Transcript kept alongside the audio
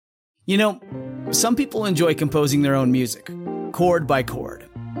You know, some people enjoy composing their own music, chord by chord,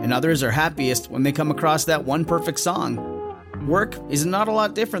 and others are happiest when they come across that one perfect song. Work is not a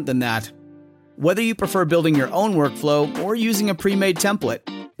lot different than that. Whether you prefer building your own workflow or using a pre-made template,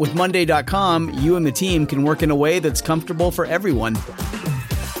 with Monday.com, you and the team can work in a way that's comfortable for everyone.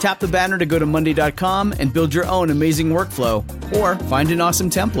 Tap the banner to go to Monday.com and build your own amazing workflow, or find an awesome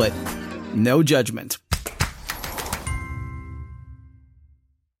template. No judgment.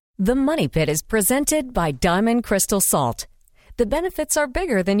 The Money Pit is presented by Diamond Crystal Salt. The benefits are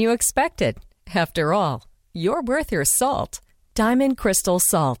bigger than you expected. After all, you're worth your salt. Diamond Crystal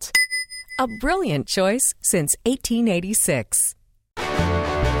Salt. A brilliant choice since 1886.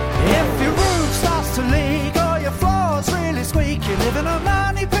 If your roof starts to leak or your floor's really squeak, you live in a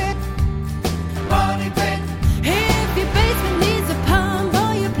money pit. Money pit. If your basement needs a pump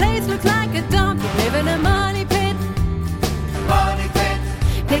or your place looks like a dump, you live in a money pit. Money pit.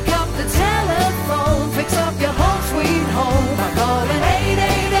 Pick up the telephone, fix up your home sweet home by calling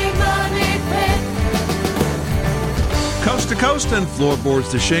 888 Money Pit. Coast to coast and floorboards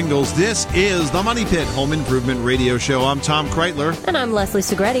to shingles, this is the Money Pit Home Improvement Radio Show. I'm Tom Kreitler. And I'm Leslie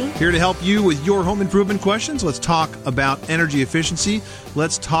Segretti. Here to help you with your home improvement questions. Let's talk about energy efficiency.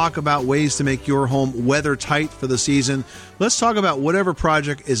 Let's talk about ways to make your home weather tight for the season. Let's talk about whatever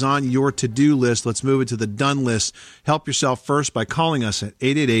project is on your to-do list. Let's move it to the done list. Help yourself first by calling us at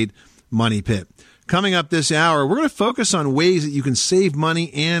 888-MONEY-PIT. Coming up this hour, we're going to focus on ways that you can save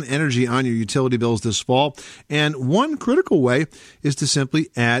money and energy on your utility bills this fall. And one critical way is to simply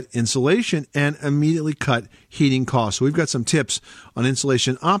add insulation and immediately cut heating costs. So we've got some tips on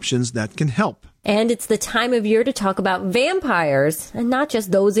insulation options that can help. And it's the time of year to talk about vampires, and not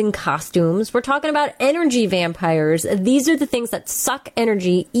just those in costumes. We're talking about energy vampires. These are the things that suck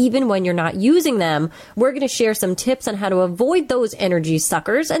energy even when you're not using them. We're going to share some tips on how to avoid those energy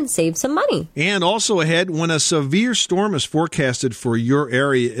suckers and save some money. And also ahead, when a severe storm is forecasted for your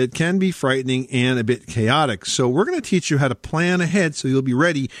area, it can be frightening and a bit chaotic. So we're going to teach you how to plan ahead so you'll be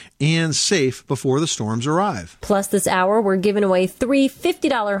ready and safe before the storms arrive. Plus, this hour, we're giving away 3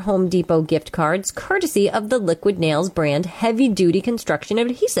 $50 Home Depot gift cards, courtesy of the Liquid Nails brand heavy-duty construction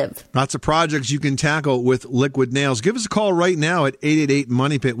adhesive. Lots of projects you can tackle with Liquid Nails. Give us a call right now at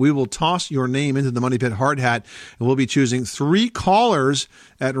 888-MONEY-PIT. We will toss your name into the Money Pit hard hat, and we'll be choosing 3 callers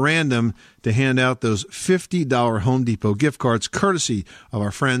at random to hand out those $50 Home Depot gift cards, courtesy of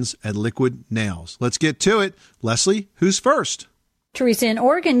our friends at Liquid Nails. Let's get to it. Leslie, who's first? Teresa in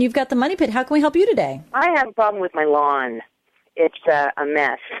Oregon, you've got the Money Pit. How can we help you today? I have a problem with my lawn. It's a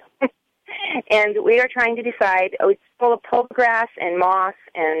mess. And we are trying to decide, it's full of pulp grass and moss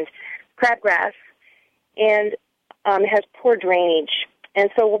and crabgrass, and it has poor drainage. And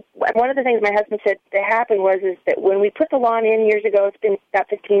so one of the things my husband said that happened was that when we put the lawn in years ago, it's been about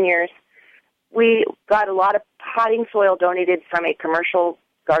 15 years, we got a lot of potting soil donated from a commercial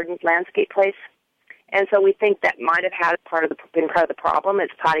garden landscape place. And so we think that might have been part of the problem.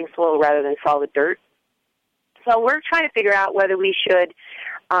 It's potting soil rather than solid dirt. So we're trying to figure out whether we should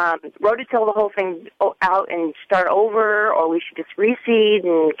rototill the whole thing out and start over, or we should just reseed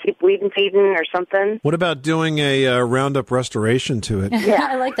and keep weed and feeding or something. What about doing a Roundup restoration to it? Yeah,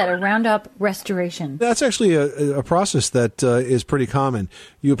 I like that, a Roundup restoration. That's actually a process that is pretty common.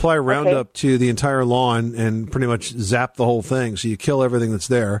 You apply Roundup to the entire lawn and pretty much zap the whole thing, so you kill everything that's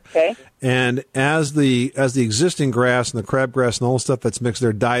there. Okay. And as the existing grass and the crabgrass and all the stuff that's mixed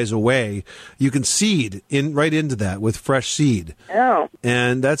there dies away, you can seed right into that with fresh seed. Oh.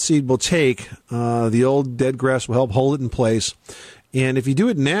 And that seed will take the old dead grass, will help hold it in place. And if you do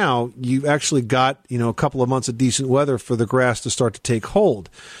it now, you've actually got a couple of months of decent weather for the grass to start to take hold.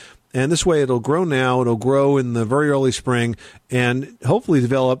 And this way it'll grow now, it'll grow in the very early spring, and hopefully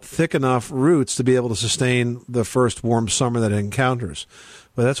develop thick enough roots to be able to sustain the first warm summer that it encounters.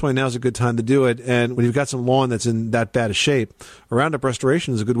 But that's why now's a good time to do it. And when you've got some lawn that's in that bad a shape, a Roundup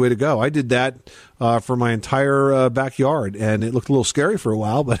restoration is a good way to go. I did that for my entire backyard, and it looked a little scary for a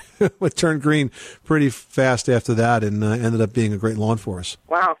while, but it turned green pretty fast after that, and ended up being a great lawn for us.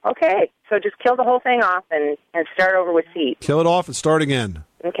 Wow. Okay. So just kill the whole thing off and start over with seed. Kill it off and start again.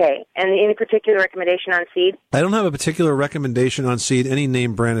 Okay. And any particular recommendation on seed? I don't have a particular recommendation on seed. Any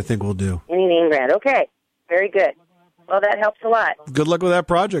name brand I think will do. Any name brand. Okay. Very good. Well, that helps a lot. Good luck with that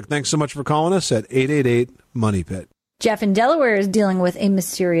project. Thanks so much for calling us at 888-MONEY-PIT. Jeff in Delaware is dealing with a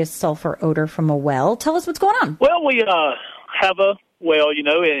mysterious sulfur odor from a well. Tell us what's going on. Well, we have a well,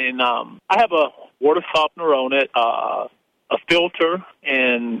 and I have a water softener on it, a filter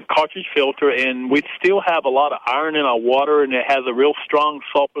and cartridge filter, and we still have a lot of iron in our water, and it has a real strong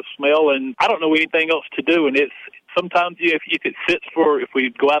sulfur smell, and I don't know anything else to do, and it's sometimes if it sits if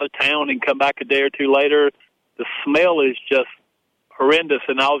we go out of town and come back a day or two later, the smell is just horrendous,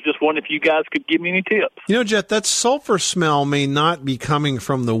 and I was just wondering if you guys could give me any tips. You know, Jet, that sulfur smell may not be coming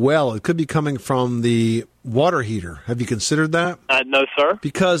from the well. It could be coming from the water heater. Have you considered that? No, sir.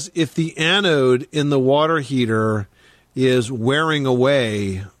 Because if the anode in the water heater is wearing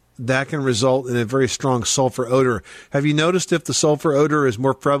away, that can result in a very strong sulfur odor. Have you noticed if the sulfur odor is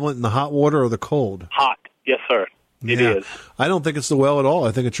more prevalent in the hot water or the cold? Hot. Yes, sir. It is. I don't think it's the well at all.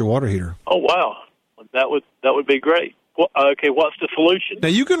 I think it's your water heater. Oh, wow. That would be great. Well, okay, what's the solution? Now,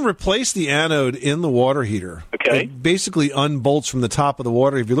 you can replace the anode in the water heater. Okay. It basically unbolts from the top of the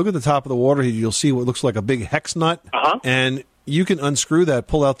water. If you look at the top of the water heater, you'll see what looks like a big hex nut. Uh-huh. And you can unscrew that,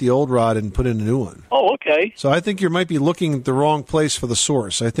 pull out the old rod, and put in a new one. Oh, okay. So I think you might be looking at the wrong place for the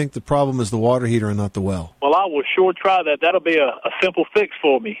source. I think the problem is the water heater and not the well. Well, I will sure try that. That'll be a simple fix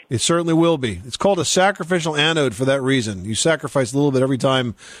for me. It certainly will be. It's called a sacrificial anode for that reason. You sacrifice a little bit every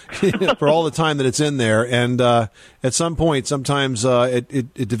time for all the time that it's in there. And at some point, sometimes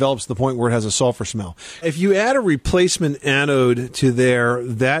it develops to the point where it has a sulfur smell. If you add a replacement anode to there,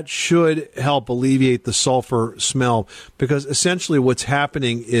 that should help alleviate the sulfur smell, because essentially what's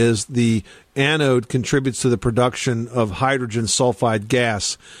happening is the anode contributes to the production of hydrogen sulfide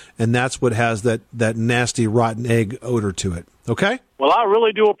gas, and that's what has that nasty rotten egg odor to it. Okay? Well, I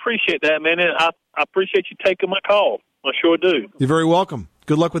really do appreciate that, man. And I appreciate you taking my call. I sure do. You're very welcome.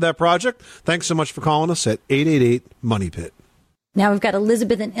 Good luck with that project. Thanks so much for calling us at 888-MONEY-PIT. Now we've got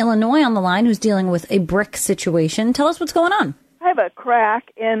Elizabeth in Illinois on the line who's dealing with a brick situation. Tell us what's going on. I have a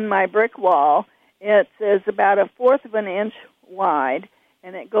crack in my brick wall. It is about 1/4 of an inch wide,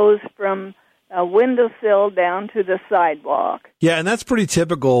 and it goes from a windowsill down to the sidewalk. Yeah, and that's pretty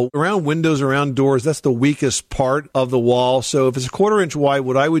typical. Around windows, around doors, that's the weakest part of the wall. So if it's 1/4 inch wide,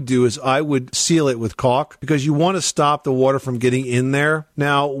 what I would do is I would seal it with caulk, because you want to stop the water from getting in there.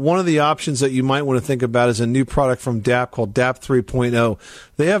 Now, one of the options that you might want to think about is a new product from DAP called DAP 3.0.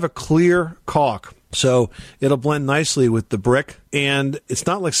 They have a clear caulk, so it'll blend nicely with the brick. And it's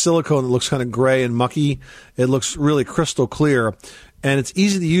not like silicone that looks kind of gray and mucky. It looks really crystal clear. And it's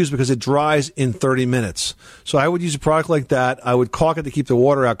easy to use because it dries in 30 minutes. So I would use a product like that. I would caulk it to keep the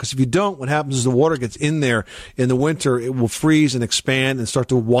water out, because if you don't, what happens is the water gets in there in the winter. It will freeze and expand and start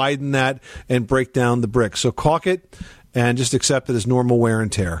to widen that and break down the brick. So caulk it and just accept it as normal wear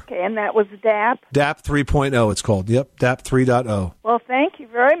and tear. Okay, and that was DAP? DAP 3.0 it's called. Yep, DAP 3.0. Well, thank you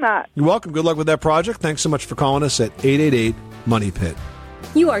very much. You're welcome. Good luck with that project. Thanks so much for calling us at 888-MONEY-PIT.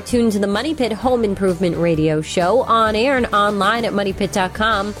 You are tuned to the Money Pit Home Improvement Radio Show, on air and online at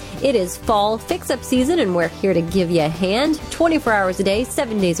MoneyPit.com. It is fall fix-up season, and we're here to give you a hand 24 hours a day,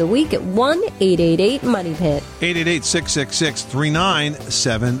 7 days a week at 1-888-MONEY-PIT.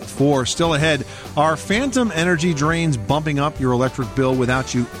 888-666-3974. Still ahead, are phantom energy drains bumping up your electric bill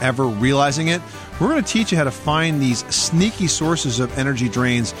without you ever realizing it? We're going to teach you how to find these sneaky sources of energy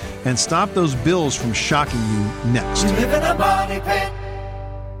drains and stop those bills from shocking you next. You live in a money pit.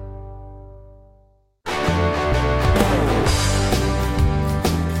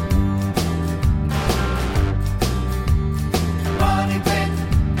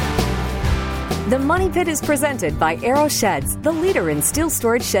 The Money Pit is presented by Aero Sheds, the leader in steel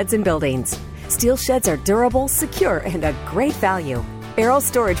storage sheds and buildings. Steel sheds are durable, secure, and a great value. Aero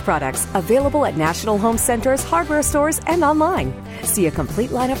storage products available at National Home Centers, hardware stores, and online. See a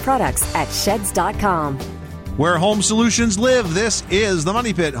complete line of products at sheds.com. Where home solutions live, this is the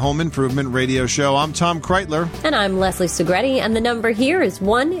Money Pit Home Improvement Radio Show. I'm Tom Kreitler. And I'm Leslie Segretti, and the number here is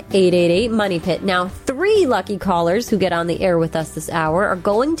 1-888-MONEY-PIT. Now, 3 lucky callers who get on the air with us this hour are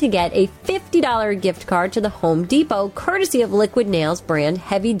going to get a $50 gift card to the Home Depot, courtesy of Liquid Nails brand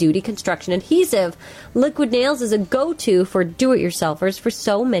heavy-duty construction adhesive. Liquid Nails is a go-to for do-it-yourselfers for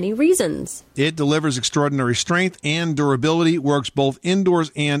so many reasons. It delivers extraordinary strength and durability, works both indoors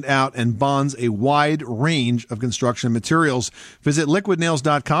and out, and bonds a wide range of construction materials. Visit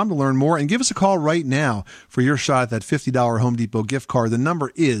liquidnails.com to learn more and give us a call right now for your shot at that $50 Home Depot gift card. The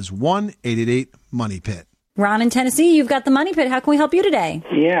number is 1-888-MONEY-PIT. Ron in Tennessee, you've got the Money Pit. How can we help you today?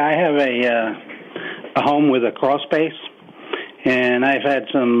 Yeah, I have a home with a crawl space, and I've had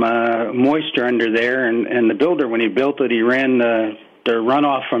some moisture under there, and the builder, when he built it, he ran the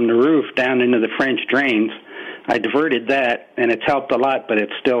runoff from the roof down into the French drains. I diverted that, and it's helped a lot, but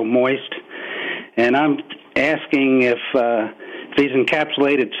it's still moist. And I'm asking if these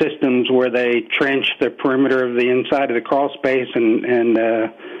encapsulated systems where they trench the perimeter of the inside of the crawl space and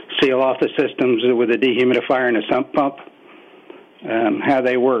seal off the systems with a dehumidifier and a sump pump, how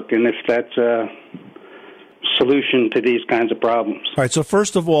they work, and if that's solution to these kinds of problems. All right, so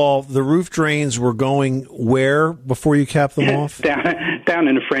first of all, the roof drains were going where before you capped them off? Down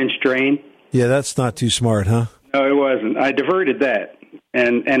in the French drain. Yeah, that's not too smart, huh? No, it wasn't. I diverted that,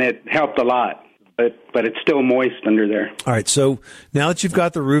 and it helped a lot, but it's still moist under there. All right, so now that you've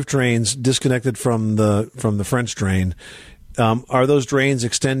got the roof drains disconnected from the French drain, are those drains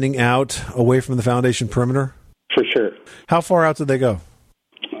extending out away from the foundation perimeter? For sure. How far out did they go?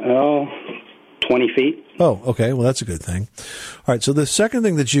 Oh, 20 feet. Oh, okay. Well, that's a good thing. All right. So the second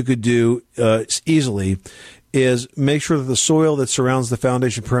thing that you could do easily is make sure that the soil that surrounds the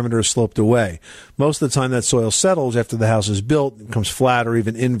foundation perimeter is sloped away. Most of the time that soil settles after the house is built, it becomes flat or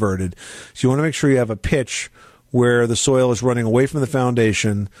even inverted. So you want to make sure you have a pitch where the soil is running away from the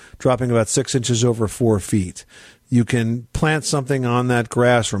foundation, dropping about 6 inches over 4 feet. You can plant something on that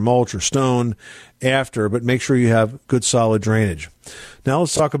grass or mulch or stone after, but make sure you have good solid drainage. Now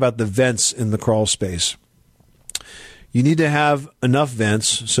let's talk about the vents in the crawl space. You need to have enough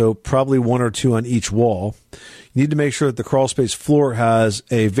vents, so probably 1 or 2 on each wall. You need to make sure that the crawl space floor has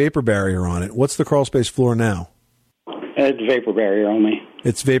a vapor barrier on it. What's the crawl space floor now? It's vapor barrier only.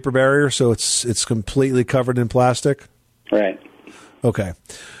 It's vapor barrier, so it's completely covered in plastic? Right. Okay.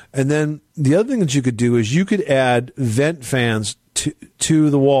 And then the other thing that you could do is you could add vent fans to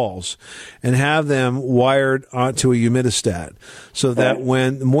the walls and have them wired onto a humidistat so that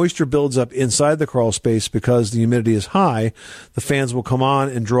when the moisture builds up inside the crawl space because the humidity is high, the fans will come on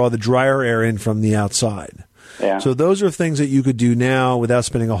and draw the drier air in from the outside. Yeah. So those are things that you could do now without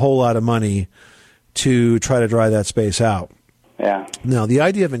spending a whole lot of money to try to dry that space out. Yeah. Now, the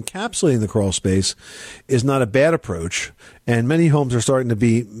idea of encapsulating the crawl space is not a bad approach, and many homes are starting to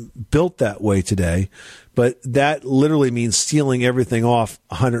be built that way today, but that literally means sealing everything off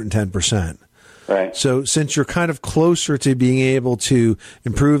 110%. Right. So since you're kind of closer to being able to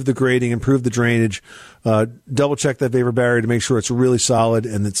improve the grading, improve the drainage, double check that vapor barrier to make sure it's really solid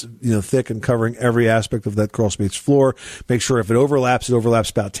and it's thick and covering every aspect of that crawl space floor. Make sure if it overlaps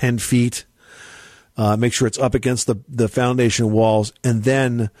about 10 feet. Make sure it's up against the foundation walls, and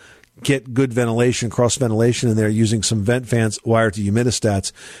then get good ventilation, cross ventilation in there using some vent fans wired to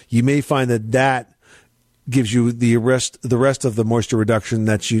humidistats. You may find that gives you the rest of the moisture reduction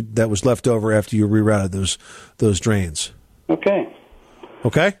that was left over after you rerouted those drains. Okay.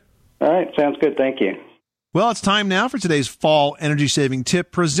 Okay? All right. Sounds good. Thank you. Well, it's time now for today's fall energy-saving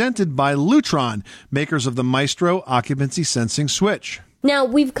tip presented by Lutron, makers of the Maestro Occupancy Sensing Switch. Now,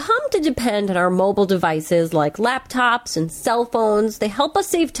 we've come to depend on our mobile devices like laptops and cell phones. They help us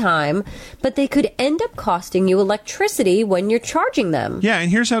save time, but they could end up costing you electricity when you're charging them. Yeah,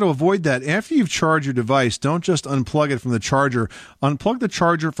 and here's how to avoid that. After you've charged your device, don't just unplug it from the charger. Unplug the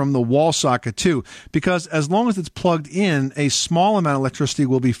charger from the wall socket too, because as long as it's plugged in, a small amount of electricity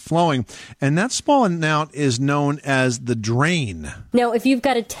will be flowing, and that small amount is known as the drain. Now, if you've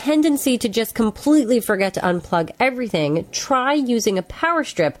got a tendency to just completely forget to unplug everything, try using a power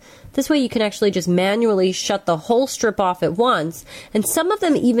strip. This way you can actually just manually shut the whole strip off at once. And some of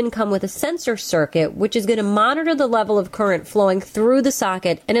them even come with a sensor circuit, which is going to monitor the level of current flowing through the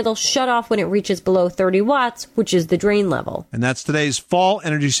socket, and it'll shut off when it reaches below 30 watts, which is the drain level. And that's today's fall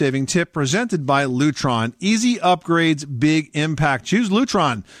energy-saving tip presented by Lutron. Easy upgrades, big impact. Choose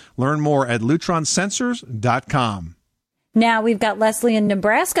Lutron. Learn more at lutronsensors.com. Now we've got Leslie in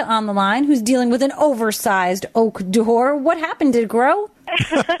Nebraska on the line who's dealing with an oversized oak door. What happened? Did it grow?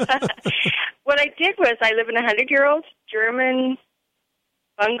 What I did was I live in a 100-year-old German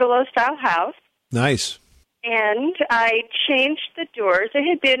bungalow-style house. Nice. And I changed the doors. It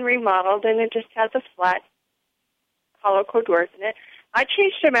had been remodeled, and it just has a flat hollow core doors in it. I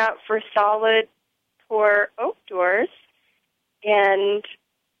changed them out for solid core oak doors. And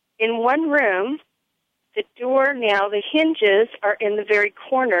in one room, the door now, the hinges are in the very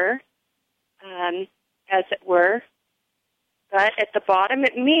corner, as it were. But at the bottom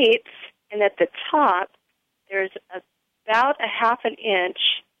it meets, and at the top there's about a half an inch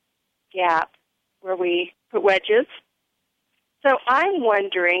gap where we put wedges. So I'm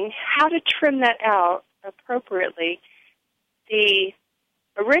wondering how to trim that out appropriately. The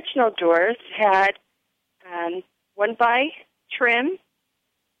original doors had 1x trim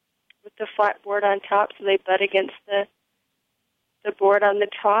with the flat board on top, so they butt against the board on the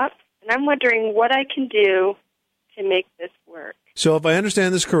top. And I'm wondering what I can do to make this work. So if I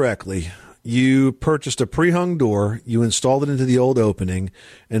understand this correctly, you purchased a pre-hung door, you installed it into the old opening.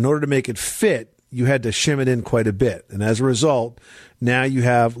 In order to make it fit, you had to shim it in quite a bit. And as a result, now you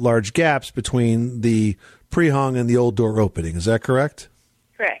have large gaps between the pre-hung and the old door opening. Is that correct?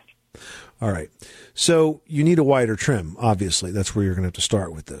 Correct. All right. So you need a wider trim, obviously. That's where you're going to have to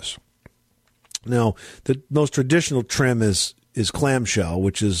start with this. Now, the most traditional trim is clamshell,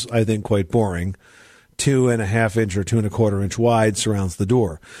 which is, I think, quite boring. 2.5 inch or 2.25 inch wide surrounds the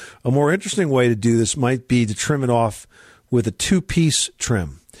door. A more interesting way to do this might be to trim it off with a 2-piece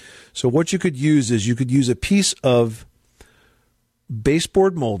trim. So what you could use is you could use a piece of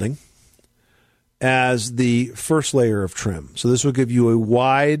baseboard molding as the first layer of trim. So this will give you a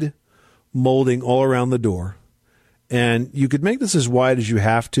wide molding all around the door. And you could make this as wide as you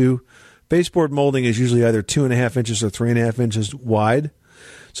have to. Baseboard molding is usually either 2.5 inches or 3.5 inches wide.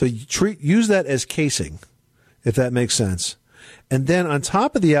 So you use that as casing, if that makes sense. And then on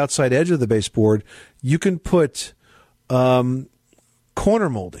top of the outside edge of the baseboard, you can put corner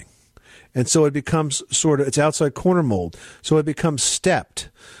molding. And so it becomes it's outside corner mold. So it becomes stepped.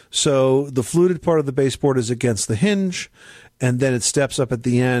 So the fluted part of the baseboard is against the hinge, and then it steps up at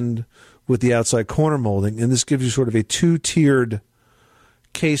the end with the outside corner molding. And this gives you sort of a 2-tiered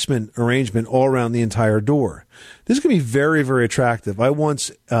casement arrangement all around the entire door. This can be very, very attractive. I once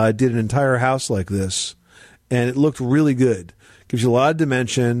did an entire house like this, and it looked really good. Gives you a lot of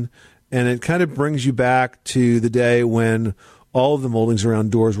dimension, and it kind of brings you back to the day when all of the moldings around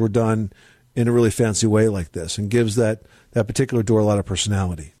doors were done in a really fancy way like this, and gives that particular door a lot of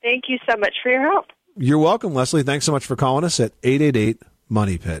personality. Thank you so much for your help. You're welcome, Leslie. Thanks so much for calling us at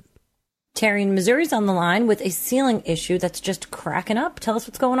 888-MONEY-PIT. Terry in Missouri's on the line with a ceiling issue that's just cracking up. Tell us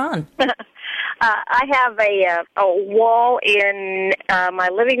what's going on. I have a wall in my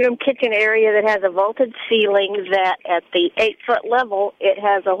living room kitchen area that has a vaulted ceiling that at the 8-foot level, it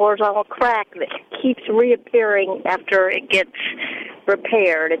has a horizontal crack that keeps reappearing after it gets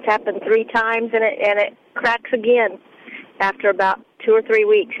repaired. It's happened 3 times, and it cracks again after about 2 or 3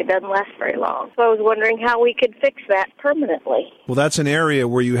 weeks. It doesn't last very long. So I was wondering how we could fix that permanently. Well, that's an area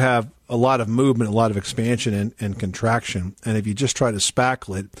where you have a lot of movement, a lot of expansion and contraction. And if you just try to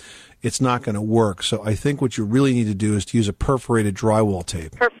spackle it, it's not going to work. So I think what you really need to do is to use a perforated drywall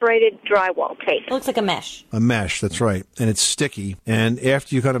tape. Perforated drywall tape. It looks like a mesh. A mesh, that's right. And it's sticky. And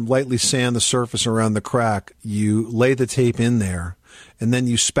after you kind of lightly sand the surface around the crack, you lay the tape in there, and then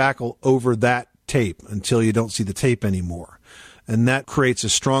you spackle over that tape until you don't see the tape anymore. And that creates a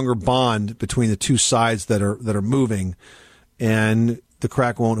stronger bond between the two sides that are moving, and the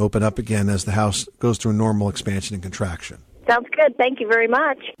crack won't open up again as the house goes through normal expansion and contraction. Sounds good. Thank you very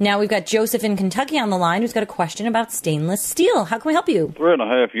much. Now we've got Joseph in Kentucky on the line who's got a question about stainless steel. How can we help you?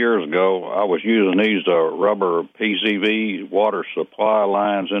 3.5 years ago, I was using these rubber PCV water supply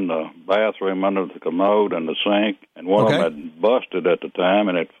lines in the bathroom under the commode and the sink, and one of them had busted at the time,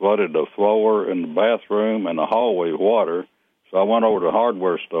 and it flooded the floor in the bathroom and the hallway with water. So I went over to the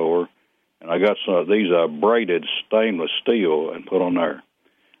hardware store, and I got some of these braided stainless steel and put on there.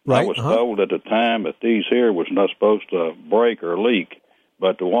 Right. I was told at the time that these here was not supposed to break or leak,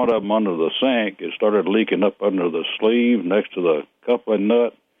 but the one of them under the sink, it started leaking up under the sleeve next to the coupling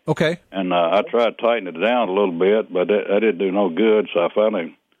nut. Okay. And I tried tightening it down a little bit, but that didn't do no good, so I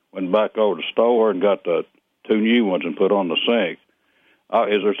finally went back over to the store and got the 2 new ones and put on the sink.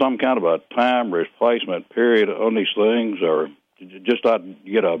 Is there some kind of a time replacement period on these things, or just I'd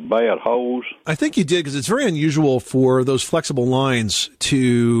get a bad hose? I think you did, because it's very unusual for those flexible lines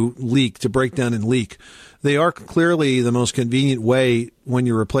to leak, to break down and leak. They are clearly the most convenient way when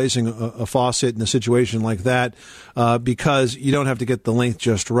you're replacing a faucet in a situation like that, because you don't have to get the length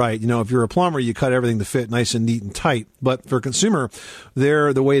just right. You know, if you're a plumber, you cut everything to fit nice and neat and tight. But for a consumer,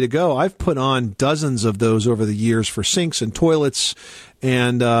 they're the way to go. I've put on dozens of those over the years for sinks and toilets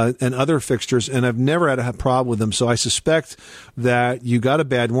and other fixtures, and I've never had a problem with them. So I suspect that you got a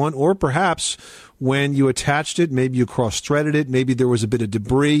bad one, or perhaps when you attached it, maybe you cross-threaded it, maybe there was a bit of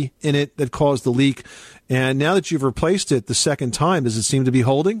debris in it that caused the leak. And now that you've replaced it the second time, does it seem to be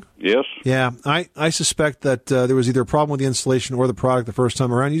holding? Yes. Yeah, I suspect that there was either a problem with the installation or the product the first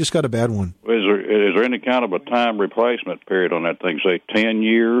time around. You just got a bad one. Is there any kind of a time replacement period on that thing, say 10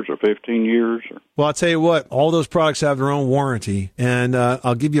 years or 15 years? Or? Well, I'll tell you what, all those products have their own warranty. And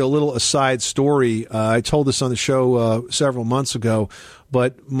I'll give you a little aside story. I told this on the show several months ago,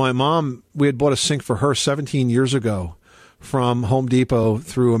 but my mom, we had bought a sink for her 17 years ago from Home Depot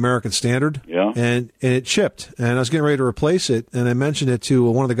through American Standard. Yeah. And it chipped. And I was getting ready to replace it. And I mentioned it to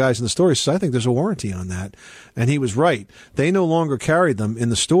one of the guys in the store. He says, I think there's a warranty on that. And he was right. They no longer carried them in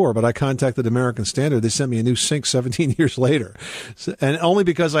the store, but I contacted American Standard. They sent me a new sink 17 years later. And only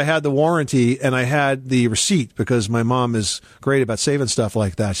because I had the warranty and I had the receipt, because my mom is great about saving stuff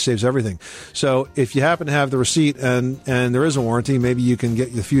like that. She saves everything. So if you happen to have the receipt and there is a warranty, maybe you can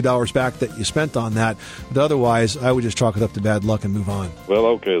get the few dollars back that you spent on that. But otherwise, I would just chalk it up to bad luck and move on. Well,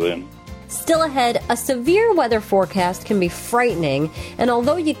 okay then. Still ahead, a severe weather forecast can be frightening, and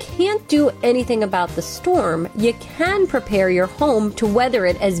although you can't do anything about the storm, you can prepare your home to weather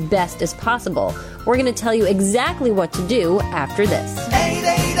it as best as possible. We're going to tell you exactly what to do after this.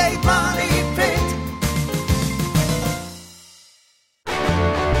 888 Money Pit.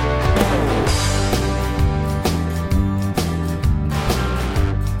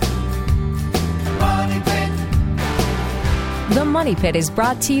 The Money Pit is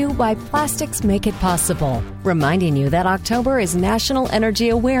brought to you by Plastics Make It Possible, reminding you that October is National Energy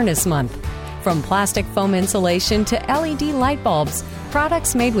Awareness Month. From plastic foam insulation to LED light bulbs,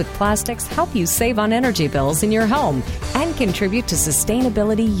 products made with plastics help you save on energy bills in your home and contribute to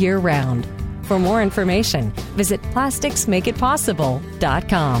sustainability year-round. For more information, visit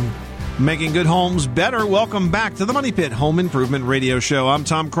plasticsmakeitpossible.com. Making good homes better. Welcome back to the Money Pit Home Improvement Radio Show. I'm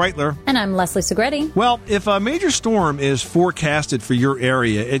Tom Kreitler. And I'm Leslie Segretti. Well, if a major storm is forecasted for your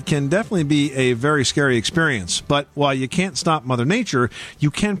area, it can definitely be a very scary experience. But while you can't stop Mother Nature, you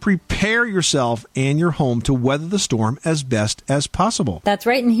can prepare yourself and your home to weather the storm as best as possible. That's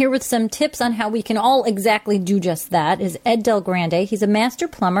right. And here with some tips on how we can all exactly do just that is Ed Del Grande. He's a master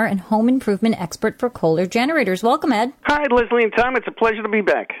plumber and home improvement expert for Kohler Generators. Welcome, Ed. Hi, Leslie and Tom. It's a pleasure to be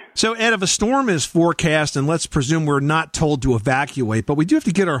back. So, Ed, if a storm is forecast, and let's presume we're not told to evacuate, but we do have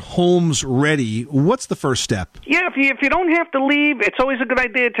to get our homes ready, what's the first step? Yeah, if you don't have to leave, it's always a good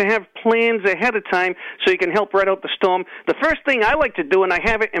idea to have plans ahead of time so you can help ride out the storm. The first thing I like to do, and I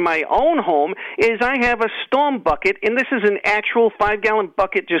have it in my own home, is I have a storm bucket, and this is an actual 5-gallon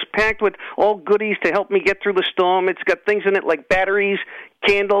bucket just packed with all goodies to help me get through the storm. It's got things in it like batteries,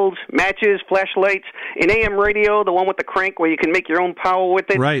 candles, matches, flashlights, an AM radio, the one with the crank where you can make your own power with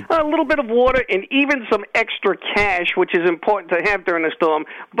it, right. A little bit of water, and even some extra cash, which is important to have during a storm.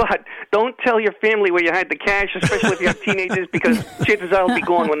 But don't tell your family where you hide the cash, especially if you have teenagers, because chances are it'll be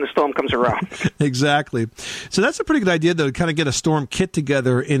gone when the storm comes around. Exactly. So that's a pretty good idea, though, to kind of get a storm kit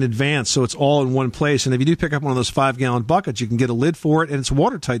together in advance so it's all in one place. And if you do pick up one of those 5-gallon buckets, you can get a lid for it, and it's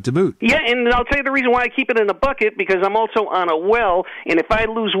watertight to boot. Yeah, and I'll tell you the reason why I keep it in a bucket, because I'm also on a well, and if I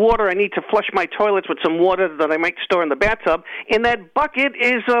lose water, I need to flush my toilets with some water that I might store in the bathtub, and that bucket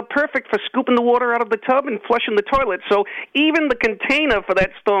is perfect for scooping the water out of the tub and flushing the toilet. So even the container for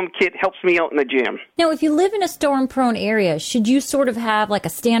that storm kit helps me out in the jam. Now, if you live in a storm-prone area, should you sort of have like a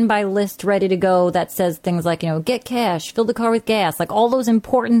standby list ready to go that says things like, get cash, fill the car with gas, like all those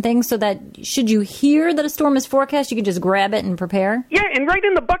important things so that should you hear that a storm is forecast, you can just grab it and prepare? Yeah, and right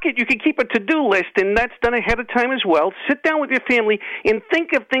in the bucket, you can keep a to-do list, and that's done ahead of time as well. Sit down with your family and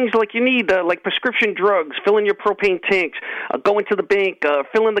think of things like you need, like prescription drugs, fill in your propane tanks, go into the bank,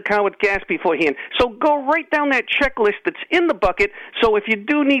 fill in the car with gas beforehand. So go right down that checklist that's in the bucket, so if you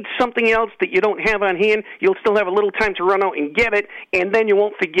do need something else that you don't have on hand, you'll still have a little time to run out and get it, and then you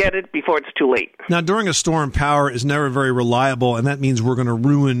won't forget it before it's too late. Now, during a storm, power is never very reliable, and that means we're going to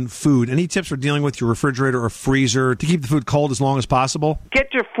ruin food. Any tips for dealing with your refrigerator or freezer to keep the food cold as long as possible?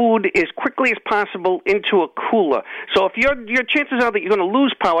 Get your food as quickly as possible into a cooler. So if your chances are that you're going to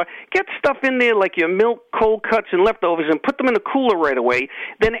lose power, get stuff in there like your milk, cold cuts, and leftovers and put them in the cooler right away.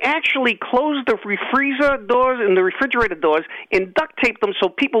 Then actually close the freezer doors and the refrigerator doors and duct tape them so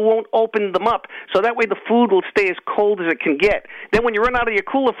people won't open them up. So that way the food will stay as cold as it can get. Then when you run out of your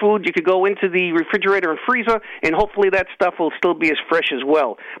cooler food, you could go into the refrigerator and freezer, and hopefully that stuff will still be as fresh as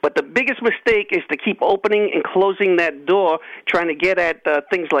well. But the biggest mistake is to keep opening and closing that door trying to get at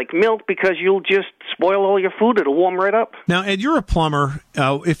things like milk, because you'll just spoil all your food. It'll warm right up. Now, Ed, you're a plumber.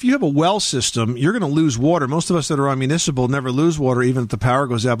 If you have a well system, you're going to lose water. Most of us that are on municipal never lose water even if the power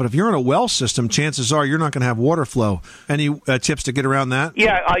goes out. But if you're in a well system, chances are you're not going to have water flow. Any tips to get around that?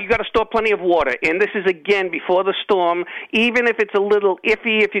 Yeah, you got to store plenty of water. And this is, again, before the storm. Even if it's a little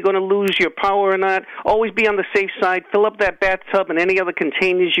iffy, if you're going to lose your power or not, always be on the safe side. Fill up that bathtub and any other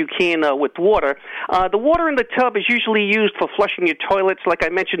containers you can with water. The water in the tub is usually used for flushing your toilets. Like I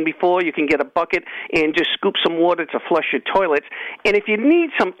mentioned before, you can get a bucket and just scoop some water to flush your toilets. And if you need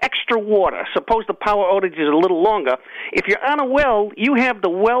some extra water, suppose the power outage is a little longer, if you're on a well, you have the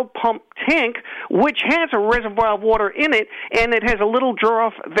well pump tank, which has a reservoir of water in it, and it has a little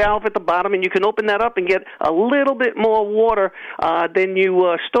draw-off valve at the bottom, and you can open that up and get a little bit more water than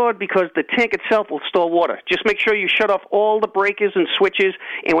you stored, because the tank itself will store water. Just make sure you shut off all the breakers and switches,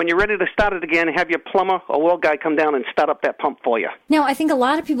 and when you're ready to start it again, have your plumber or well guy come down and start up that pump for you. Now, I think a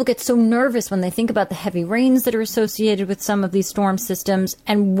lot of people get so nervous when they think about the heavy rains that are associated with some of these storm systems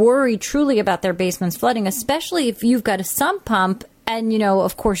and worry truly about their basements flooding, especially if you've got a sump pump And, you know,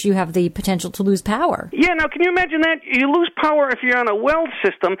 of course, you have the potential to lose power. Yeah, now can you imagine that? You lose power if you're on a well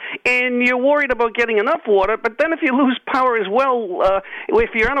system and you're worried about getting enough water, but then if you lose power as well,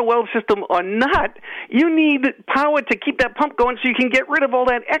 if you're on a well system or not, you need power to keep that pump going so you can get rid of all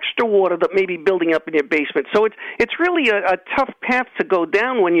that extra water that may be building up in your basement. So it's really a tough path to go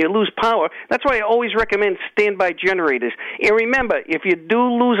down when you lose power. That's why I always recommend standby generators. And remember, if you do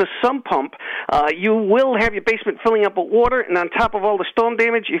lose a sump pump, you will have your basement filling up with water, and on top of all the storm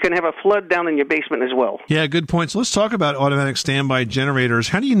damage, you can have a flood down in your basement as well. Yeah, good point. So let's talk about automatic standby generators.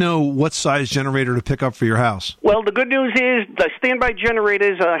 How do you know what size generator to pick up for your house? Well, the good news is the standby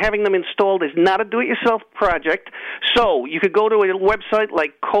generators, having them installed is not a do-it-yourself project. So you could go to a website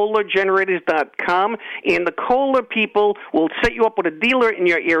like KohlerGenerators.com, and the Kohler people will set you up with a dealer in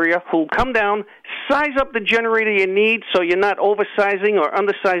your area who will come down, size up the generator you need so you're not oversizing or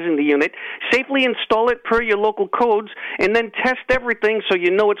undersizing the unit, safely install it per your local codes, and then test everything so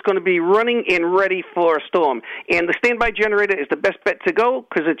you know it's going to be running and ready for a storm. And the standby generator is the best bet to go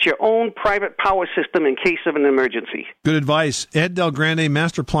because it's your own private power system in case of an emergency. Good advice. Ed Del Grande,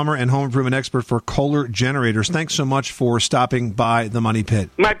 master plumber and home improvement expert for Kohler Generators. Thanks so much for stopping by the Money Pit.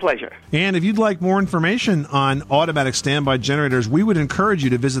 My pleasure. And if you'd like more information on automatic standby generators, we would encourage you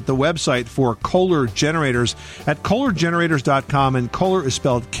to visit the website for Kohler Generators at KohlerGenerators.com, and Kohler is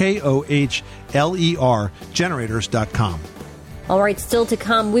spelled Kohler, generators.com. All right, still to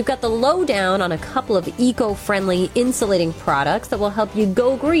come, we've got the lowdown on a couple of eco-friendly insulating products that will help you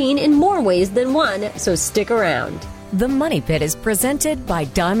go green in more ways than one, so stick around. The Money Pit is presented by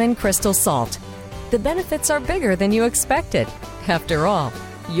Diamond Crystal Salt. The benefits are bigger than you expected. After all,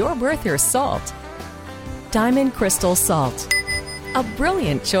 you're worth your salt. Diamond Crystal Salt. A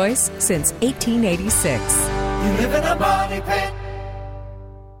brilliant choice since 1886. You live in a money pit.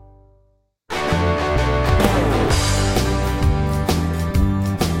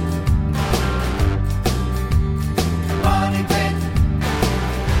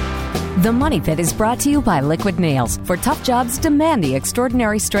 The Money Pit is brought to you by Liquid Nails. For tough jobs, demand the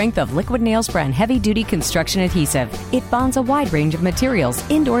extraordinary strength of Liquid Nails brand heavy-duty construction adhesive. It bonds a wide range of materials,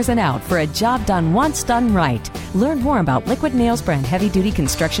 indoors and out, for a job done once, done right. Learn more about Liquid Nails brand heavy-duty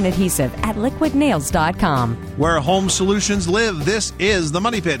construction adhesive at liquidnails.com. Where home solutions live, this is the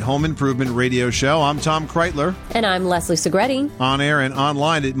Money Pit Home Improvement Radio Show. I'm Tom Kreitler. And I'm Leslie Segretti. On air and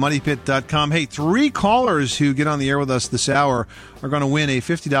online at moneypit.com. Hey, 3 callers who get on the air with us this hour are going to win a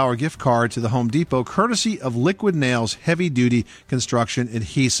 $50 gift card to the Home Depot, courtesy of Liquid Nails heavy-duty construction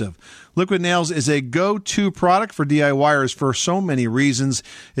adhesive. Liquid Nails is a go-to product for DIYers for so many reasons.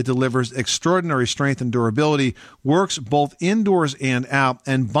 It delivers extraordinary strength and durability, works both indoors and out,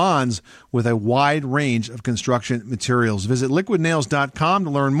 and bonds with a wide range of construction materials. Visit liquidnails.com to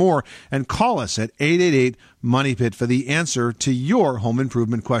learn more and call us at 888-MONEYPIT for the answer to your home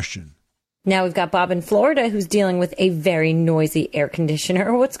improvement question. Now we've got Bob in Florida who's dealing with a very noisy air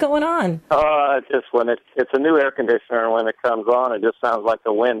conditioner. What's going on? Just when it's a new air conditioner, when it comes on, it just sounds like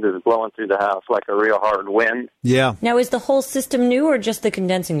the wind is blowing through the house, like a real hard wind. Yeah. Now, is the whole system new or just the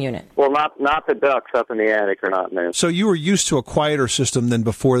condensing unit? Well, not the ducts up in the attic are not new. So you were used to a quieter system than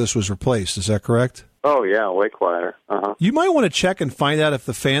before this was replaced, is that correct? Oh, yeah, way quieter. Uh-huh. You might want to check and find out if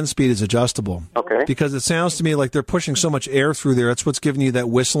the fan speed is adjustable. Okay. Because it sounds to me like they're pushing so much air through there. That's what's giving you that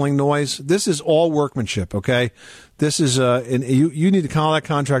whistling noise. This is all workmanship, okay? This is, and you need to call that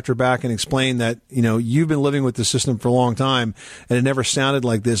contractor back and explain that, you've been living with the system for a long time, and it never sounded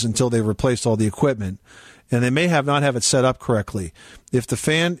like this until they replaced all the equipment. And they may not have it set up correctly. If the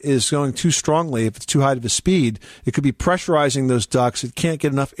fan is going too strongly, if it's too high of a speed, it could be pressurizing those ducts. It can't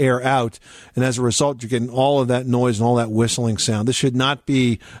get enough air out, and as a result, you're getting all of that noise and all that whistling sound. This should not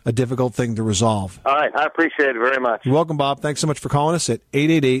be a difficult thing to resolve. All right, I appreciate it very much. You're welcome, Bob. Thanks so much for calling us at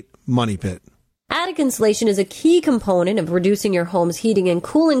 888-MONEYPIT. Attic insulation is a key component of reducing your home's heating and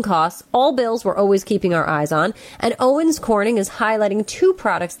cooling costs, all bills we're always keeping our eyes on, and Owens Corning is highlighting 2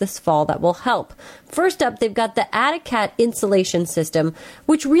 products this fall that will help. First up, they've got the AtticCat insulation system,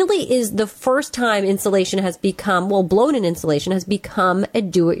 which really is the first time insulation has become, blown-in insulation has become a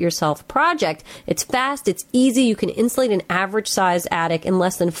do-it-yourself project. It's fast, it's easy, you can insulate an average-sized attic in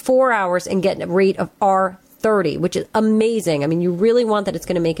less than 4 hours and get a rate of R30, which is amazing. I mean, you really want that. It's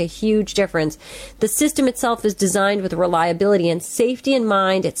going to make a huge difference. The system itself is designed with reliability and safety in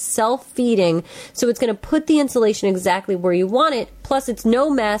mind. It's self-feeding, so it's going to put the insulation exactly where you want it. Plus, it's no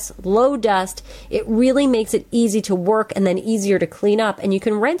mess, low dust. It really makes it easy to work and then easier to clean up, and you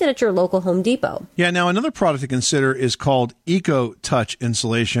can rent it at your local Home Depot. Yeah, now another product to consider is called Eco Touch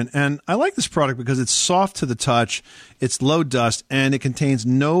Insulation, and I like this product because it's soft to the touch, it's low dust, and it contains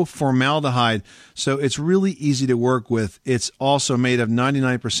no formaldehyde, so it's really really easy to work with. It's also made of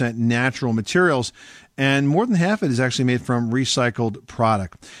 99% natural materials, and more than half of it is actually made from recycled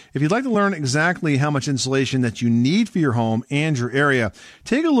product. If you'd like to learn exactly how much insulation that you need for your home and your area,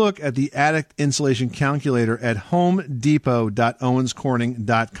 take a look at the attic insulation calculator at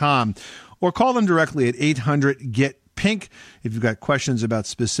homedepot.owenscorning.com or call them directly at 800-GET-PINK if you've got questions about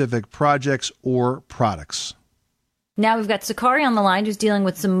specific projects or products. Now we've got Sakari on the line who's dealing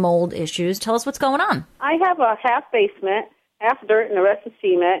with some mold issues. Tell us what's going on. I have a half basement, half dirt, and the rest is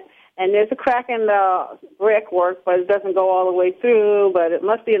cement. And there's a crack in the brickwork, but it doesn't go all the way through. But it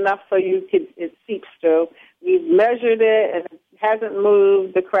must be enough so it seeps through. We've measured it, and it hasn't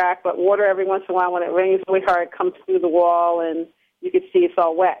moved the crack. But water every once in a while, when it rains really hard, comes through the wall, and you can see it's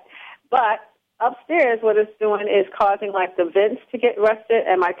all wet. But upstairs, what it's doing is causing like the vents to get rusted,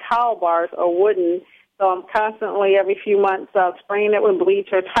 and my towel bars are wooden. So I'm constantly, every few months, spraying it with bleach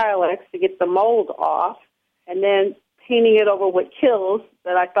or Tilex to get the mold off, and then painting it over with Kills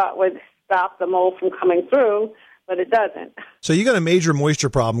that I thought would stop the mold from coming through, but it doesn't. So you got a major moisture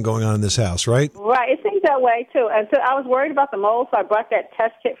problem going on in this house, right? Right. It seems that way, too. And so I was worried about the mold, so I brought that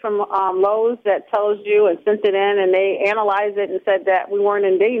test kit from Lowe's that tells you and sent it in, and they analyzed it and said that we weren't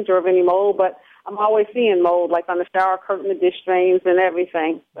in danger of any mold, but I'm always seeing mold, like on the shower curtain, the dish drains, and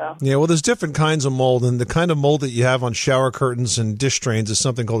everything. So. Yeah, well, there's different kinds of mold, and the kind of mold that you have on shower curtains and dish drains is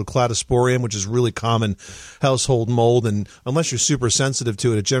something called cladosporium, which is really common household mold, and unless you're super sensitive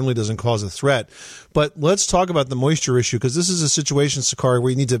to it, it generally doesn't cause a threat. But let's talk about the moisture issue, because this is a situation, Sakari, where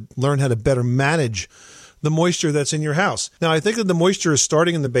you need to learn how to better manage the moisture that's in your house. Now, I think that the moisture is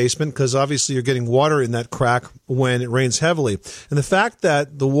starting in the basement because obviously you're getting water in that crack when it rains heavily. And the fact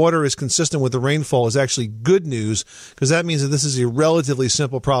that the water is consistent with the rainfall is actually good news because that means that this is a relatively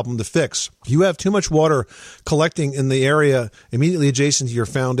simple problem to fix. You have too much water collecting in the area immediately adjacent to your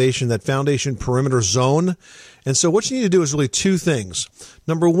foundation, that foundation perimeter zone. And so what you need to do is really two things.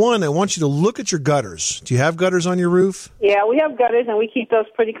 Number one, I want you to look at your gutters. Do you have gutters on your roof? Yeah, we have gutters, and we keep those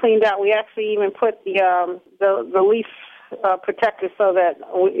pretty cleaned out. We actually even put the leaf protectors so that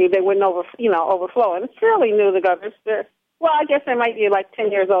they wouldn't overflow. And it's fairly new, the gutters. Well, I guess they might be like 10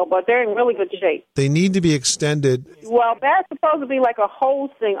 years old, but they're in really good shape. They need to be extended. Well, that's supposed to be like a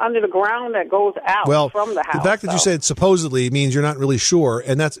hose thing under the ground that goes out from the house. The fact that you said supposedly means you're not really sure,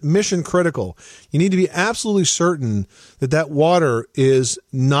 and that's mission critical. You need to be absolutely certain that that water is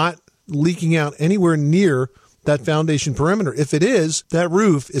not leaking out anywhere near that foundation perimeter. If it is, that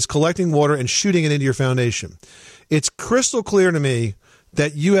roof is collecting water and shooting it into your foundation. It's crystal clear to me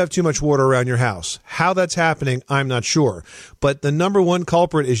that you have too much water around your house. How that's happening, I'm not sure. But the number one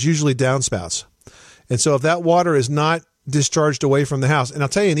culprit is usually downspouts. And so if that water is not discharged away from the house, and I'll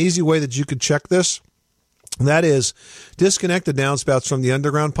tell you an easy way that you could check this, and that is disconnect the downspouts from the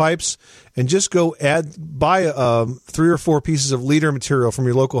underground pipes and just go buy 3 or 4 pieces of leader material from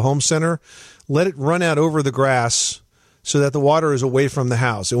your local home center. Let it run out over the grass so that the water is away from the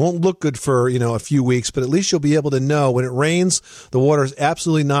house. It won't look good for, a few weeks, but at least you'll be able to know when it rains, the water is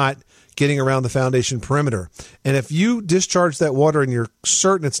absolutely not getting around the foundation perimeter. And if you discharge that water and you're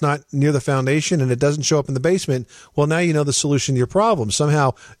certain it's not near the foundation and it doesn't show up in the basement, well, now you know the solution to your problem.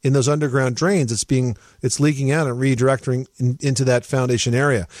 Somehow in those underground drains, it's leaking out and redirecting into that foundation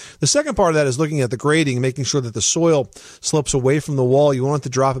area. The second part of that is looking at the grading, making sure that the soil slopes away from the wall. You want it to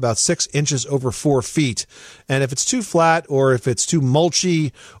drop about 6 inches over 4 feet. And if it's too flat or if it's too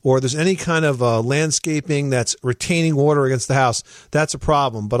mulchy or there's any kind of landscaping that's retaining water against the house, that's a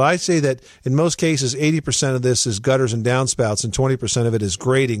problem. But I say that in most cases, 80% of this is gutters and downspouts and 20% of it is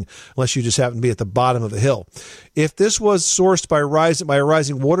grading, unless you just happen to be at the bottom of a hill. If this was sourced by a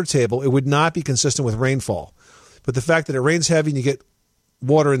rising water table, it would not be consistent with rainfall. But the fact that it rains heavy and you get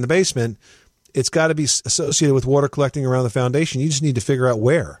water in the basement, it's got to be associated with water collecting around the foundation. You just need to figure out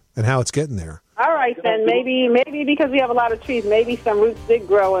where and how it's getting there. All right, then maybe because we have a lot of trees, maybe some roots did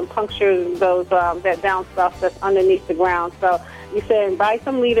grow and puncture those that downspout that's underneath the ground. So you're saying buy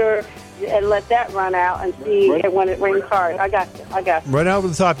some leader and let that run out and see when it rains hard. I got you. Right over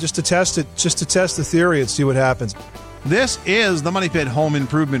the top, just to test it, just to test the theory and see what happens. This is the Money Pit Home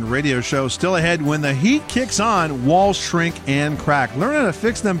Improvement Radio Show. Still ahead when the heat kicks on, walls shrink and crack. Learn how to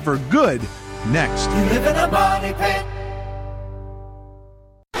fix them for good next. You live in a money pit.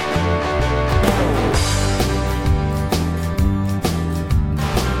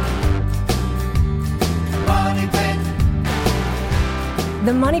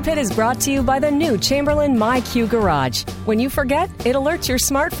 The Money Pit is brought to you by the new Chamberlain MyQ Garage. When you forget, it alerts your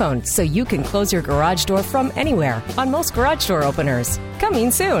smartphone so you can close your garage door from anywhere on most garage door openers. Coming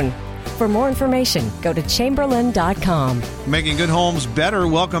soon. For more information, go to Chamberlain.com. Making good homes better.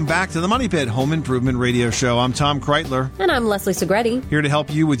 Welcome back to the Money Pit Home Improvement Radio Show. I'm Tom Kreitler. And I'm Leslie Segretti. Here to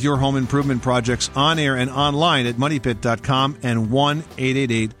help you with your home improvement projects on air and online at moneypit.com and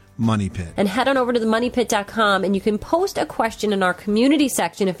 1-888-MONEY PIT. And head on over to themoneypit.com and you can post a question in our community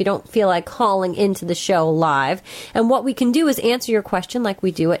section if you don't feel like calling into the show live. And what we can do is answer your question like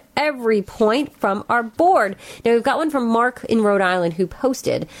we do at every point from our board. Now, we've got one from Mark in Rhode Island who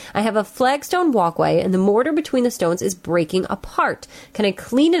posted, I have a flagstone walkway and the mortar between the stones is breaking apart. Can I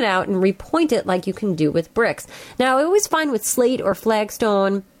clean it out and repoint it like you can do with bricks? Now, I always find with slate or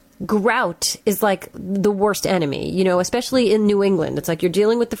flagstone, grout is like the worst enemy, you know, especially in New England. It's like you're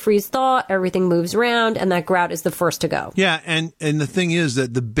dealing with the freeze thaw, everything moves around, and that grout is the first to go. Yeah, and the thing is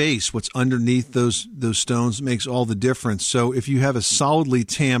that the base, what's underneath those stones, makes all the difference. So if you have a solidly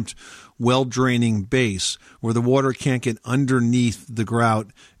tamped, well-draining base where the water can't get underneath the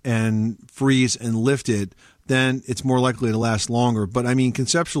grout and freeze and lift it, then it's more likely to last longer. But I mean,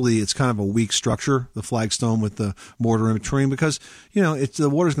 conceptually, it's kind of a weak structure, the flagstone with the mortar in between, because, you know, the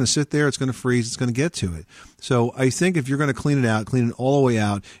water's going to sit there, it's going to freeze, it's going to get to it. So I think if you're going to clean it out, clean it all the way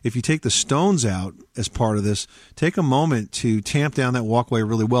out. If you take the stones out as part of this, take a moment to tamp down that walkway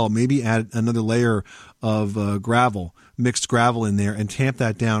really well. Maybe add another layer of gravel, mixed gravel in there, and tamp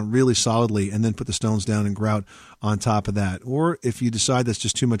that down really solidly, and then put the stones down and grout on top of that. Or if you decide that's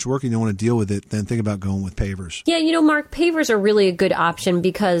just too much work and you don't want to deal with it, then think about going with pavers. Yeah, you know, Mark, pavers are really a good option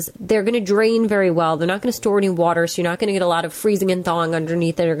because they're going to drain very well. They're not going to store any water, so you're not going to get a lot of freezing and thawing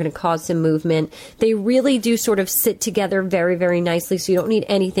underneath that are going to cause some movement. They really do sort of sit together very, very nicely, so you don't need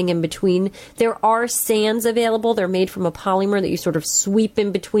anything in between. There are sands available. They're made from a polymer that you sort of sweep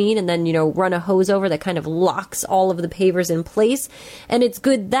in between and then, you know, run a hose over that kind of locks all of the pavers in place. And it's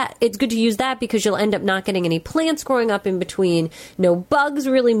good to use that because you'll end up not getting any plants growing up in between, no bugs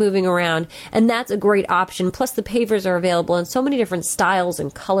really moving around, and that's a great option. Plus, the pavers are available in so many different styles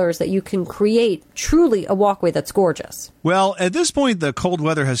and colors that you can create truly a walkway that's gorgeous. Well, at this point, the cold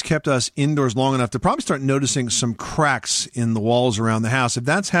weather has kept us indoors long enough to probably start noticing some cracks in the walls around the house. If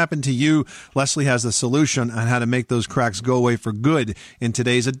that's happened to you, Leslie has the solution on how to make those cracks go away for good in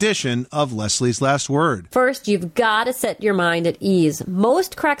today's edition of Leslie's Last Word. First, you've got to set your mind at ease.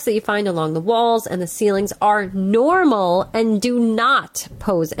 Most cracks that you find along the walls and the ceilings are normal and do not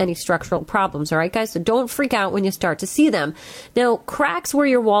pose any structural problems, all right, guys? So don't freak out when you start to see them. Now, cracks where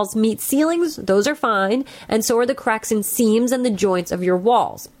your walls meet ceilings, those are fine, and so are the cracks in seams and the joints of your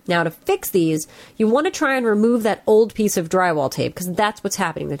walls. Now, to fix these, you want to try and remove that old piece of drywall tape because that's what's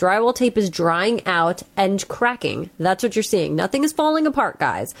happening. The drywall tape is drying out and cracking. That's what you're seeing. Nothing is falling apart,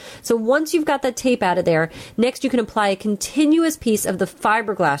 guys. So once you've got that tape out of there, next you can apply a continuous piece of the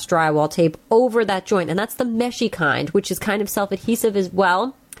fiberglass drywall tape over that joint, and that's the meshy kind, which is kind of self-adhesive as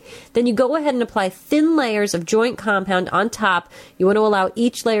well. Then you go ahead and apply thin layers of joint compound on top. You want to allow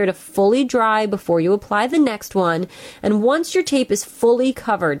each layer to fully dry before you apply the next one. And once your tape is fully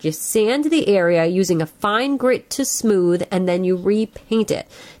covered, you sand the area using a fine grit to smooth, and then you repaint it.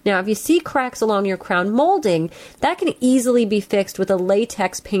 Now, if you see cracks along your crown molding, that can easily be fixed with a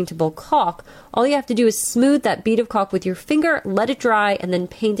latex paintable caulk. All you have to do is smooth that bead of caulk with your finger, let it dry, and then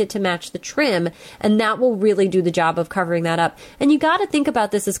paint it to match the trim, and that will really do the job of covering that up. And you got to think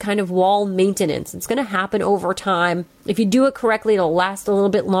about this as kind of wall maintenance. It's going to happen over time. If you do it correctly, it'll last a little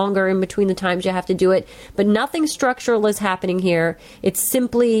bit longer in between the times you have to do it, but nothing structural is happening here. It's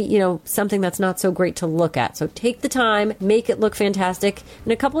simply, you know, something that's not so great to look at. So take the time, make it look fantastic.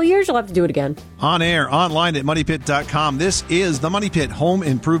 In a couple of years, you'll have to do it again. On air, online at moneypit.com. This is the Money Pit Home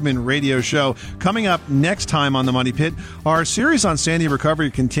Improvement Radio Show. Coming up next time on the Money Pit, our series on Sandy recovery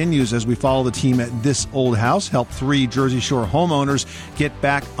continues as we follow the team at This Old House, help 3 Jersey Shore homeowners get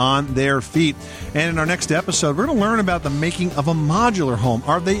back on their feet. And in our next episode, we're going to learn about the making of a modular home.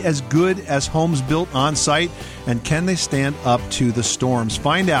 Are they as good as homes built on site? And can they stand up to the storms?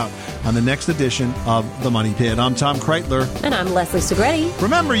 Find out on the next edition of The Money Pit. I'm Tom Kreitler. And I'm Leslie Segretti.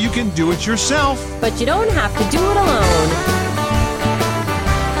 Remember, you can do it yourself, but you don't have to do it alone.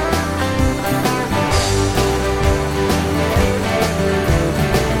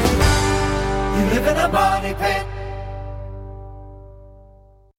 You live in a money pit.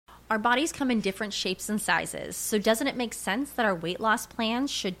 Our bodies come in different shapes and sizes, so doesn't it make sense that our weight loss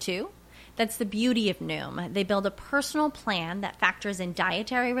plans should too? That's the beauty of Noom. They build a personal plan that factors in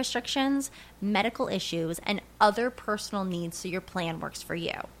dietary restrictions, medical issues, and other personal needs so your plan works for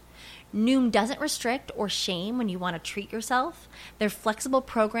you. Noom doesn't restrict or shame when you want to treat yourself. Their flexible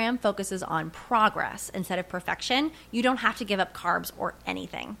program focuses on progress instead of perfection. You don't have to give up carbs or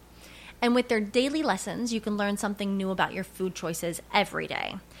anything. And with their daily lessons, you can learn something new about your food choices every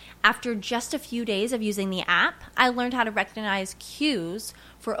day. After just a few days of using the app, I learned how to recognize cues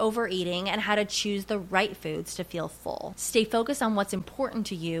for overeating and how to choose the right foods to feel full. Stay focused on what's important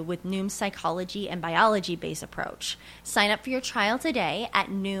to you with Noom's psychology and biology-based approach. Sign up for your trial today at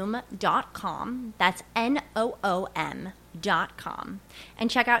Noom.com. That's NOOM.com. And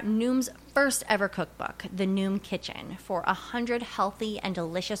check out Noom's first ever cookbook, The Noom Kitchen, for 100 healthy and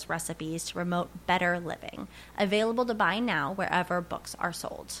delicious recipes to promote better living. Available to buy now wherever books are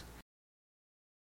sold.